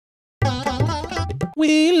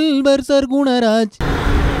Dutch-Wilbur Sargunaraj.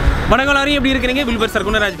 வணக்கம் எல்லாரும் எப்படி இருக்கீங்க? Wilbur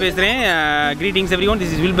Sargunaraj பேசுறேன். Greetings everyone.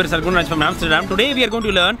 This is Wilbur Sargunaraj from Amsterdam. Today we are going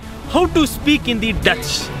to learn how to speak in the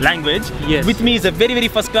Dutch language. Yes. With me is a very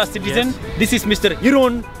first class citizen. Yes. This is Mr.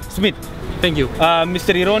 Jeroen Smith. Thank you.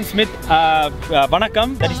 Mr. Jeroen Smith,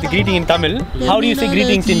 vanakkam. That is the greeting in Tamil. How do you say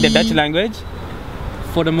greetings in the Dutch language?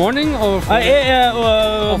 For the morning or for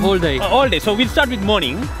the whole day? All day. So we'll start with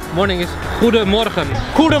morning. Morning is Goedemorgen.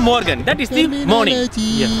 Goedemorgen. That is the morning.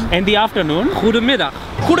 Yes. And the afternoon? Goedemiddag.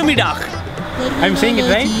 Goedemiddag. I'm saying it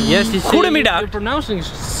right? Yes, Goedemiddag. You're pronouncing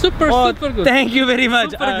super good. Thank you very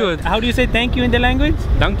much. Super good. How do you say thank you in the language?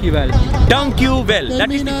 Dank you wel. Dank you well.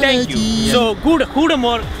 That is the thank you. So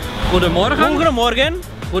goedemorgen. Goedemorgen. Goedemorgen.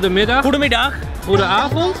 Goedemiddag. Goedemiddag.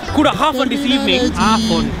 Goedenavond. Goedenavond is evening.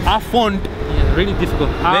 Avond. Avond. Yeah, really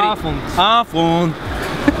difficult. Avond. Avond.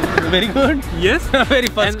 Very good. Yes. Very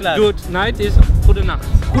first And class. good night is Goedenacht.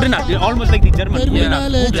 Goedenacht. Almost like the German. Goedenacht.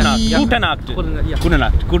 Goedenacht. Yeah. Goedenacht. Yeah.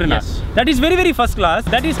 Goedenacht. Goedenacht. Yes. That is very first class.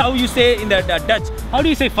 That is how you say in the Dutch. How do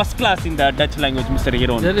you say first class in the Dutch language, Mr.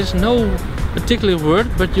 Jeroen? There is no particular word,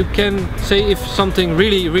 but you can say if something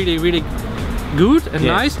really good and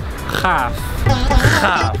Yes. nice. Gaaf.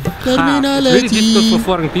 Gaaf. It's really difficult for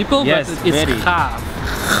foreign people, Yes, but it's very. gaaf.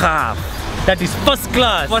 Gaaf. That is first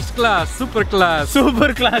class. First class, super class. Super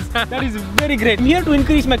class. That is very great. I'm here to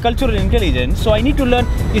increase my cultural intelligence, so I need to learn.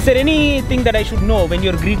 Is there anything that I should know when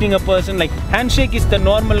you're greeting a person? Like handshake is the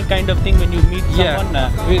normal kind of thing when you meet someone.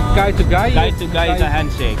 With guy to guy. Guy to guy is a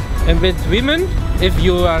handshake. And with women, if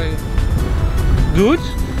you are good,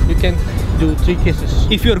 you can do 3 kisses.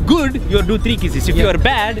 If you're good, you do 3 kisses. If Yeah. you're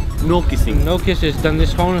bad, no kissing. No kisses, then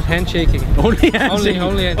it's gewoon handshaking. Only handshaking.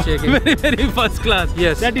 Only handshaking. Very first class.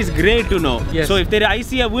 Yes. That is great to know. Yes. So if I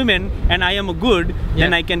see a woman and I am a good, then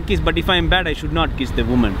Yeah. I can kiss. But if I am bad, I should not kiss the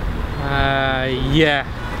woman. Yeah,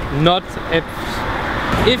 not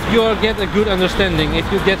if you get a good understanding. If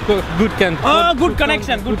you get good Good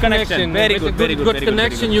connection. Very With good. a Very good. Good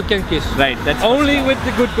connection, you can kiss. Right. That's Only with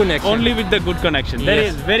the good connection. Only with the good connection. That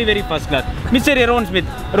Yes. is very first class. Mr. Jeroen Smith,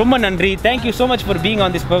 Romma Nandri, thank you so much for being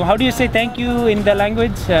on this program. How do you say thank you in the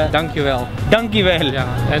language? Dankjewel. Dankjewel. Ja,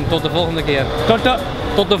 en tot de volgende keer.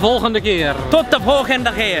 Tot de volgende keer. Tot de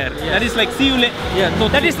volgende keer. That is like see you later. Yeah,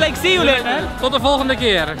 That is like see you later. Tot de volgende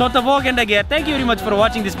keer. Tot de volgende keer. Thank you very much for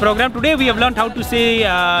watching this program. Today we have learned how to say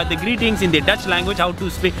the greetings in the Dutch language, how to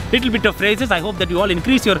speak little bit of phrases. I hope that you all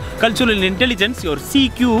increase your cultural intelligence, your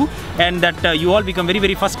CQ, and that you all become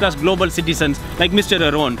very first class global citizens like Mr.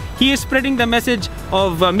 Jeroen. He is spreading the message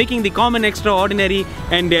of making the common extraordinary,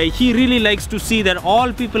 and he really likes to see that all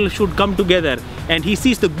people should come together, and he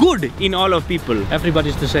sees the good in all of people.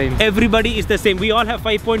 Everybody's the same. Everybody is the same. We all have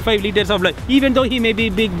 5.5 liters of blood. Even though he may be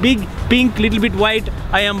big, pink, little bit white,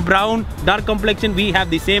 I am brown, dark complexion, we have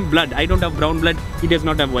the same blood. I don't have brown blood, he does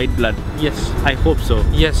not have white blood. Yes. I hope so.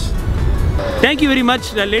 Yes. Thank you very much,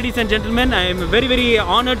 ladies and gentlemen. I am very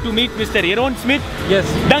honored to meet Mr. Jeroen Smith. Yes.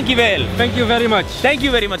 Dankjewel. Thank you very much. Thank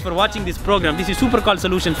you very much for watching this program. This is Super Call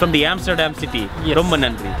Solutions from the Amsterdam city. Yes. Romma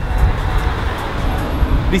Nandri.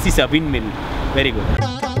 This is a windmill. Very good.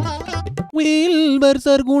 Dutch-Wilbur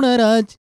Sargunaraj.